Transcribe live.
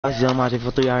Young Monty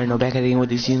for 3 already know back at the end with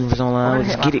these universe online.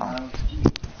 Let's get it.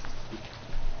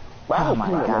 Oh my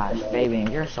gosh, baby,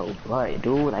 you're so bright,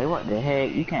 dude. Like, what the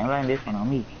heck? You can't run this one on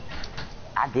me.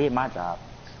 I did my job.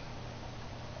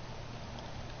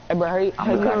 Hey, bro, how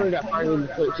you remember that part of the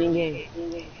 13 game?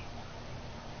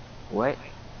 What?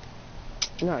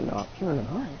 No, you're not.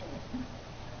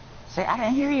 Say, I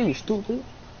didn't hear you, stupid.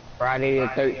 Friday the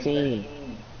 13th.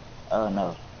 Oh,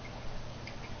 no.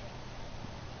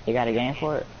 They got a game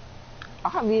for it?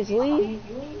 Obviously.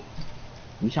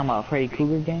 You talking about a Freddy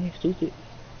Krueger game, stupid?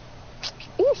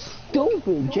 You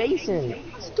stupid, Jason.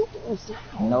 Stupid.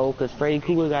 No, because Freddy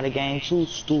Krueger got a game too,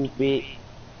 stupid.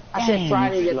 I said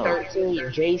Friday the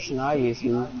 13th, Jason,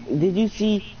 obviously. Did you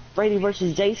see Freddy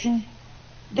versus Jason?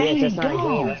 Yes, that's not a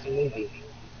game, that's a movie.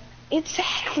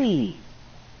 Exactly.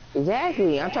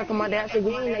 Exactly. I'm talking about that's a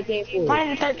game that came for.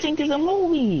 Friday the 13th is a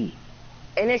movie.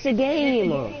 And it's a game.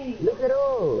 Look it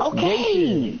up. Okay.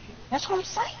 Jason. That's what I'm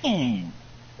saying.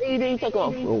 You talk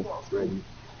about Freddy.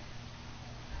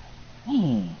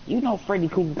 You know Freddy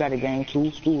Krueger got a game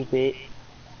too, stupid.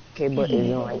 Okay, but it's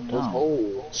like this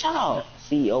whole. Shut up.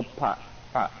 CEO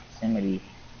proximity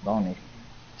bonus.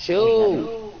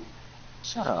 Shoot.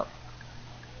 Shut up.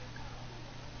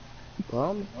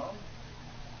 Well,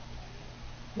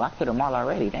 I put them all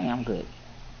already. Dang, I'm good.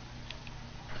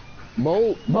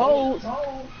 Bolt.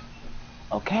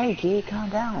 Okay, kid, calm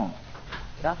down.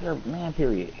 Get off your man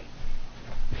period.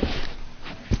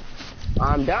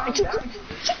 I'm down.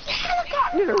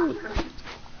 Helicopter.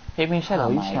 Hey, man, shut up.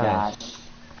 Oh my gosh.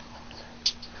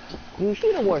 You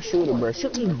should have wore shooter, bro.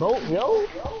 Shoot these boats, yo.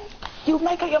 You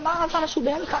make up your mind trying to shoot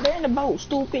the helicopter and the boat,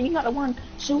 stupid. You got the one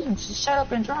shooting. Shut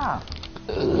up and drive.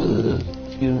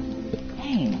 Excuse me.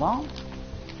 Dang, mom.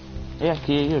 Yeah,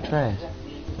 kid, you're trash.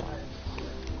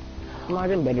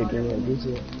 I'm better than you, this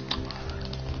year.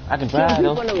 I can drive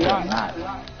though. No, I'm not.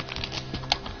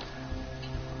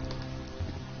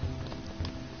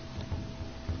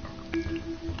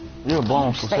 You're a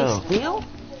bone for Stay sure. still?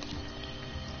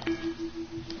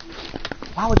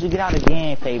 Why would you get out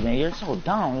again, Fabian? You're so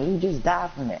dumb. You just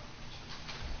died from it.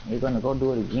 You're gonna go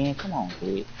do it again? Come on,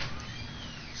 kid.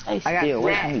 Stay still.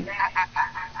 Wait for me.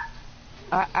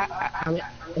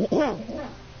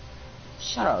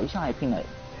 Shut up. You sound like Peanut.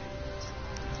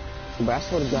 But I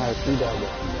swear to God, it's $3.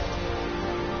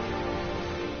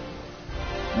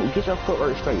 Well, get your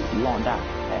footwork straight. You won't die.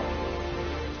 Hey.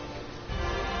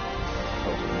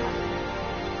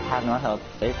 Have no health.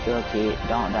 Stay still, kid.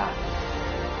 Don't die.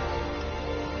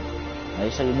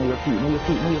 Make sure you move your feet.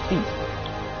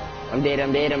 I'm dead.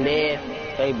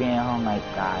 Fabian, oh my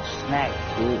gosh. Snack,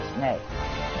 kid. Snack.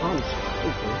 I'm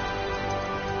stupid.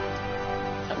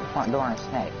 Shut the front door and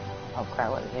snack. Oh crap,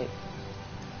 what the heck?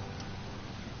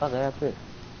 Fuck it up here.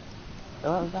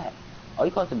 What was that? Oh,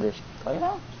 you close to this. Oh, you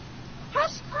know?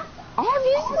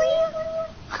 Obviously.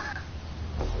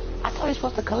 I thought you were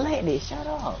supposed to collect it. Shut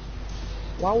up.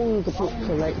 Why would we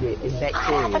collect it? It's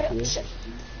bacteria.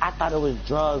 I thought it was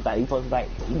drugs that you supposed to, like,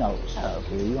 you know, shut up,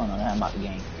 kid. You don't know nothing about the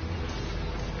game.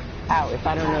 Ow, if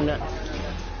I don't know nothing.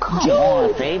 Come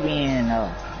on, Fabian.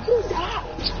 Oh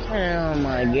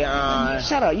my god.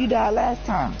 Shut up, you died last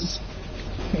time.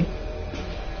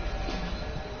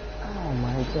 Oh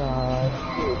my god.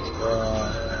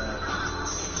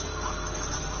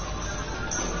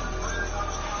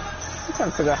 I'm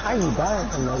trying to figure out how you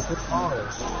died from those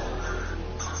cars.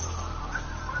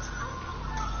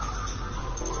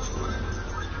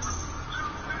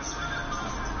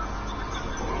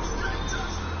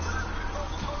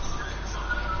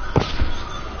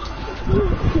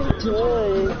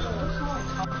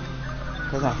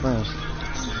 Those my friends.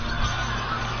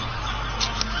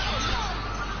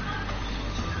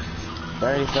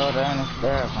 Dirty soda and a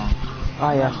styrofoam.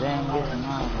 Oh yeah.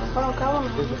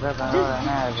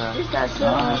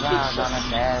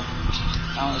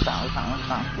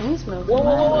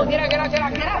 Whoa, get out.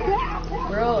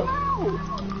 Bro.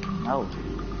 No.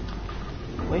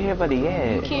 Where everybody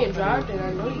at? You can't drive there, I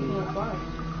know you can't fly.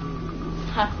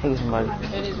 Hey somebody.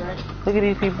 That is right. Look at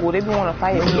these people. They be want to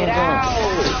fight me. Get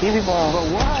out. These people on. But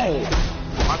what?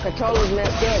 My controller's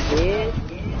messed up, kid.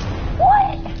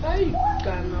 How you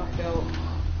got knocked out?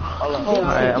 Hold on.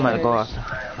 Alright, I'm about to go out.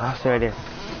 I'll stay right there.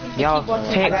 Y'all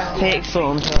text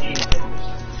something.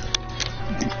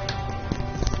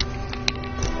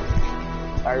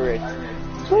 Alright, Rick.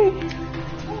 Sweet.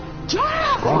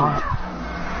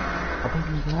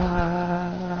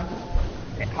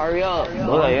 Hurry up.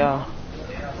 What up, y'all?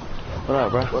 What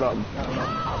up, bro? What up?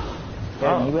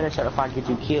 Yeah, you better try to fight, get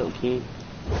you killed, kid.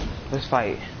 Let's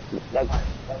fight.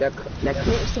 That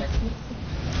clip stuff.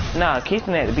 Nah,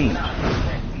 kissing at the beach.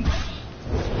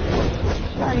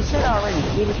 already said already.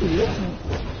 Kid, if you listen,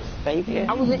 baby.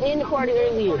 I wasn't in the party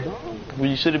earlier, dog. Well,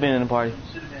 you should have been in the party.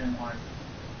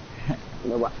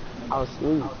 No, but I was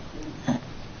asleep.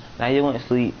 Now you went to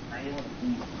sleep.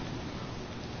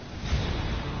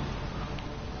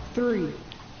 3,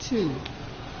 2,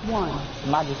 1.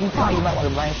 Magic, you tell me you might want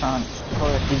to bring some for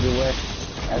a figure wear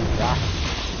as a guy.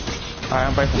 Alright,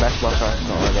 I'm breaking basketball cards.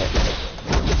 Don't worry about that.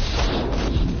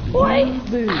 What?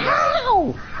 Boo.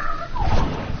 How?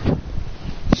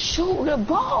 Shoot the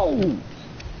ball.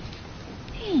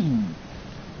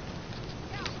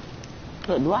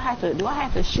 Look, do I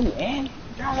have to shoot and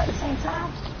drive at the same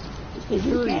time? Because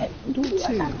you 3, can't do it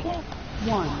 2, like I can.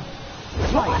 1.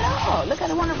 Look at that. Look at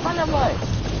the one in front of us.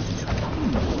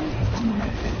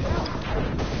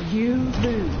 You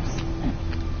lose.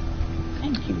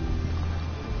 Thank you.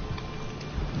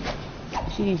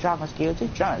 See these driving skills?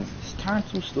 This turn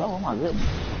too slow. Oh my goodness.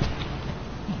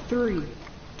 3,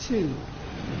 2,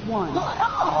 1. Look at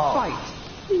that. Fight.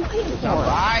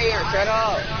 Fire, shut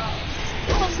up.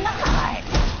 No, it's not.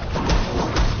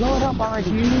 Blow it up already.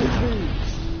 You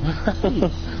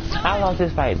lose. I lost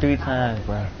this fight 3 times,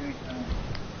 bro.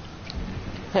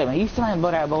 Hey man, you still ain't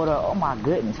blow that boat up. Oh my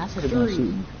goodness, I should have been 3,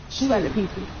 shooting. Shoot at the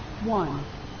people. 1.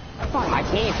 I Fight.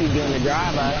 can't keep doing the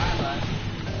drive-by.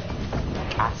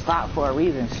 I stopped for a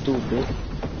reason, stupid.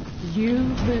 You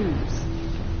lose.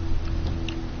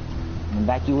 And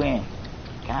back you in.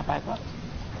 Can I back up?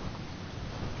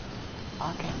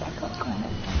 I can't back up. Come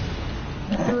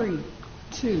on. 3,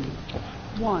 2,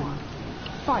 1.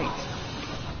 Fight.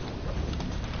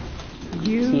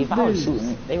 You See, if I was lose.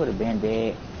 shooting, they would have been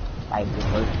dead. Like the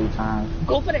first 2 times.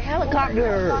 Go for the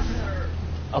helicopter.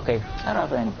 Okay, shut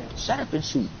up and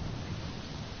shoot.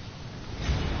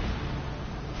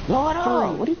 Lord,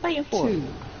 Three, what are you waiting for? 2,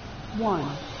 1.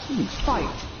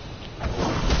 Fight.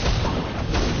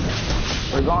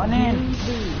 We're going You in.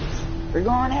 lose. We're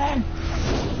going in.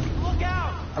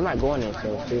 I'm not going in,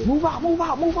 so shit. Move out, move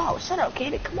out, move out. Shut up,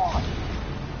 kid. Come on.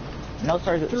 No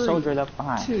soldier 3, left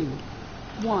behind. 2,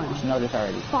 1. You know this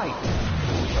already. Fight.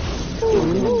 You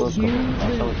lose.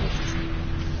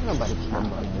 Nobody cares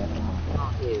about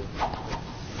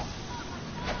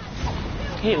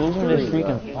Kid, we're gonna just 3,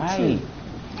 freaking fight.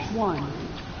 1.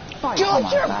 Fight. Oh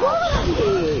my God.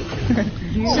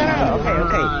 You Shut up. lose.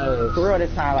 Okay. For real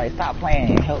this time, like, stop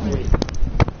playing and help me.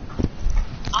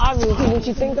 Obviously, what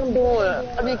you think I'm doing?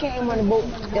 I just came on the boat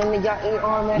and they got 8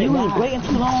 automatic. You was waiting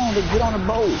too long to get on the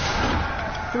boat.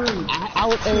 3, I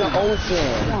was in the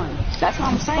ocean. 1. That's what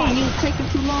I'm saying. You was taking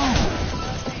too long.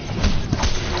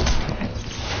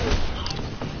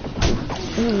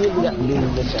 You really got to do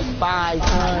this 5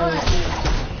 times.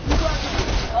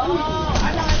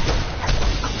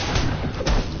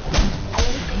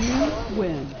 You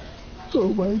win.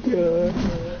 Oh my God.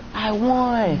 I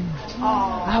won.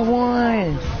 I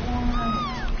won.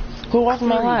 Who watched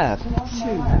my live? 2,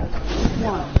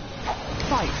 1.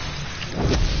 Fight.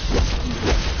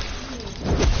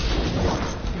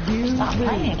 You Stop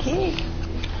playing, lose. kid.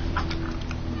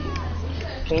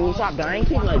 Can you stop dying?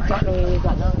 Keep like talking when you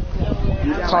stop dying.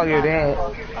 Call your dad.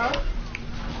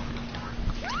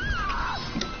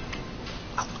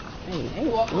 Hey,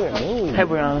 you're mean. Hey,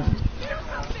 Brianna.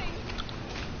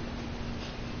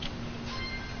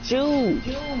 Shoot.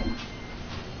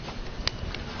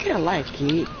 Get a life,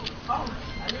 kid.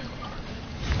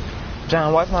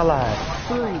 John, watch my live.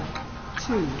 3,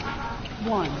 2,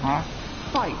 1. Huh?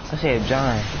 Fight. I said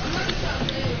John.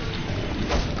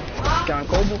 John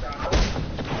Coble?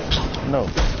 No.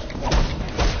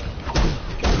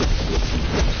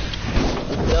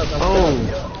 Oh.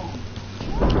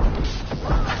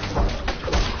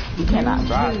 You cannot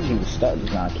drive if you was stuck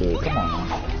just now, kid. Come on,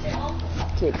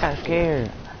 man. Kid, I'm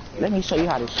scared. Let me show you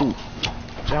how to shoot.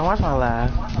 John, watch my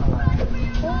live.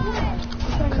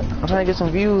 I'm trying to get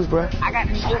some views, bro. I got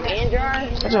to shoot and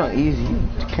drive? That's not easy.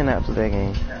 You cannot play that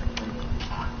game.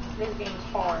 This game's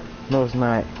hard. No, it's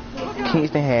not.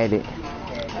 Kingston had it.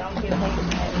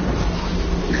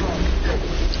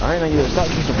 I didn't know you would stop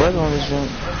keeping brother on this jump.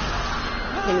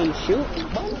 Can you shoot?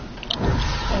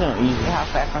 That's not easy. Look how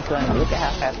fast I'm killing them. Look at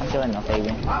how fast I'm killing them,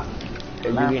 Fabian. If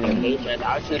you're getting hate,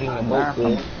 I'll shoot in the boat,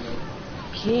 kid.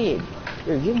 Kid,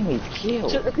 you're giving me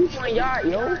kills. Shoot the 2-point yard,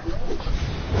 yo.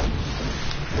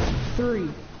 3,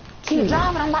 Keep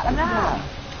driving, I'm about to die.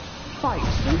 fight.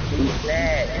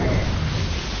 Mad.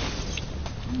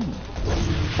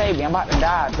 Fabian, I'm about to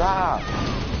die. Drive.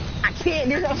 I can't.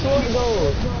 This is how slow it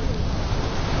goes.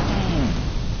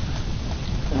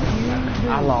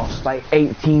 I lost like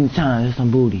 18 times. That's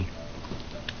some booty.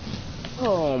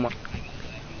 Oh my.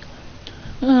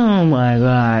 Oh my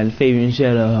God, Fabian,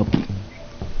 shut up.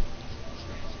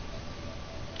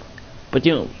 But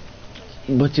you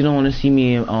don't want to see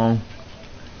me in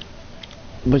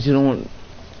but you don't want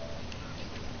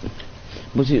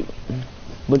but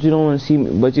you don't want to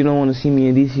see me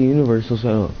in DC Universe,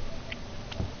 so